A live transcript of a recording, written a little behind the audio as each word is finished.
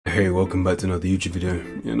Hey, welcome back to another YouTube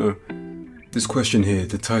video. This question here,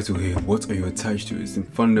 the title here, what are you attached to, is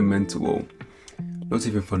fundamental, well, not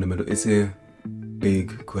even fundamental, it's a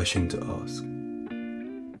big question to ask.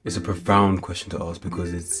 It's a profound question to ask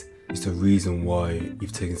because it's the reason why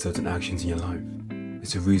you've taken certain actions in your life.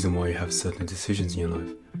 It's the reason why you have certain decisions in your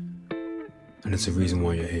life. And it's the reason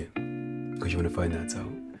why you're here, because you want to find that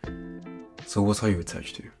out. So what are you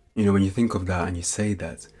attached to? When you think of that and you say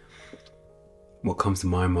that, what comes to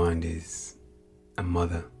my mind is a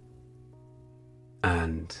mother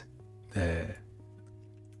and their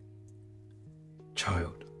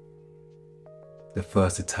child. The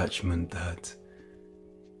first attachment that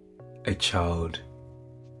a child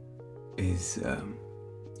is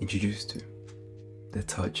introduced to, the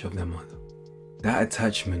touch of their mother. That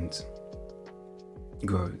attachment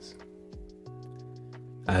grows.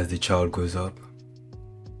 As the child grows up,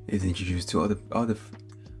 is introduced to other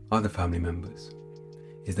family members,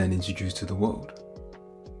 is then introduced to the world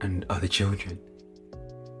and other children.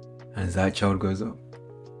 And as that child grows up,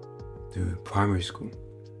 through primary school,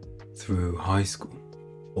 through high school,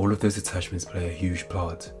 all of those attachments play a huge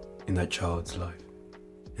part in that child's life,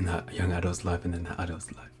 in that young adult's life, and then that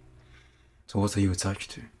adult's life. So what are you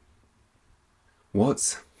attached to?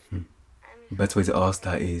 The better way to ask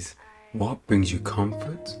that is, what brings you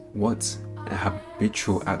comfort? What's a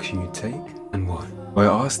habitual action you take, and why? Why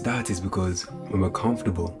I ask that is because when we're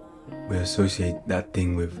comfortable, we associate that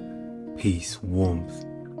thing with peace, warmth,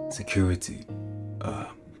 security,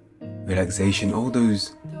 relaxation, all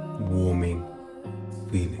those warming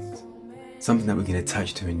feelings. Something that we can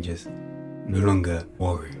attach to and just no longer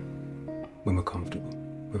worry. When we're comfortable,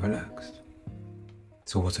 we're relaxed.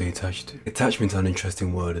 So what are you attached to? Attachment's an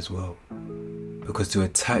interesting word as well, because to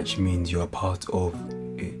attach means you're a part of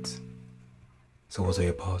it. So what are you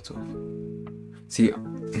a part of? See,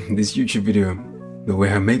 this YouTube video, the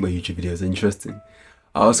way I make my YouTube videos is interesting.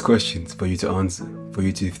 I ask questions for you to answer, for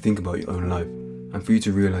you to think about your own life, and for you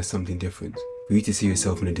to realize something different, for you to see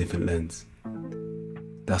yourself in a different lens.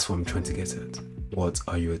 That's what I'm trying to get at. What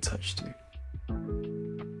are you attached to?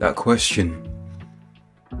 That question,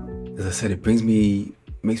 as I said, it makes me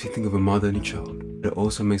think of a mother and a child. But it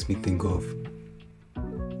also makes me think of,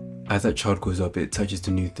 as that child grows up, it attaches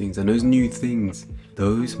to new things, and those new things,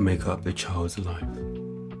 those make up the child's life.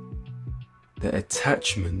 The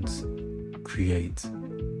attachments create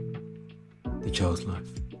the child's life,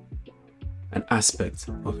 an aspect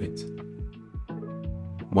of it.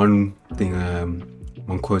 One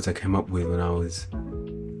quote I came up with when I was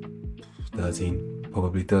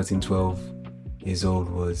 12 years old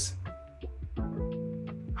was,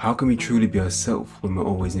 how can we truly be ourselves when we're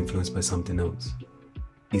always influenced by something else?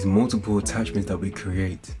 These multiple attachments that we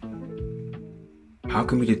create, how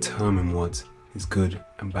can we determine what is good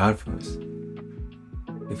and bad for us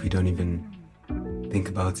if we don't even think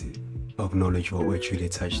about it or acknowledge what we're truly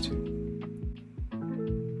attached to?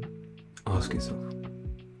 Ask yourself,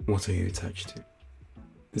 what are you attached to?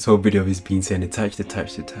 This whole video has been saying attached,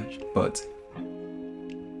 but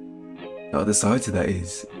the other side to that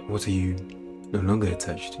is, what are you no longer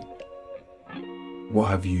attached to? What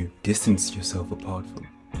have you distanced yourself apart from?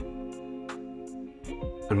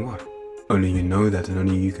 And why? Only you know that, and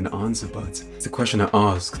only you can answer, but it's a question I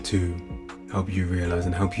ask to help you realize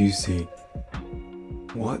and help you see,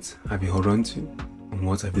 what have you held on to and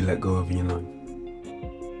what have you let go of in your life?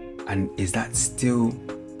 And is that still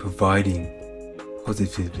providing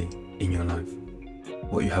positively in your life?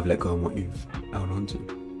 What you have let go and what you've held on to?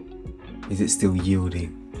 Is it still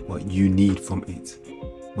yielding what you need from it?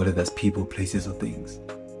 Whether that's people, places, or things.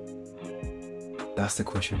 That's the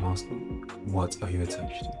question I'm asking. What are you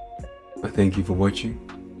attached to? I thank you for watching.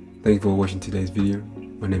 Thank you for watching today's video.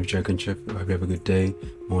 My name is JerryKanchefu. I hope you have a good day,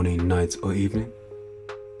 morning, night, or evening.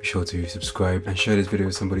 Be sure to subscribe and share this video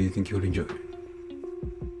with somebody you think you'll enjoy.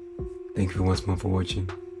 Thank you once more for watching,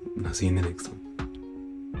 and I'll see you in the next one.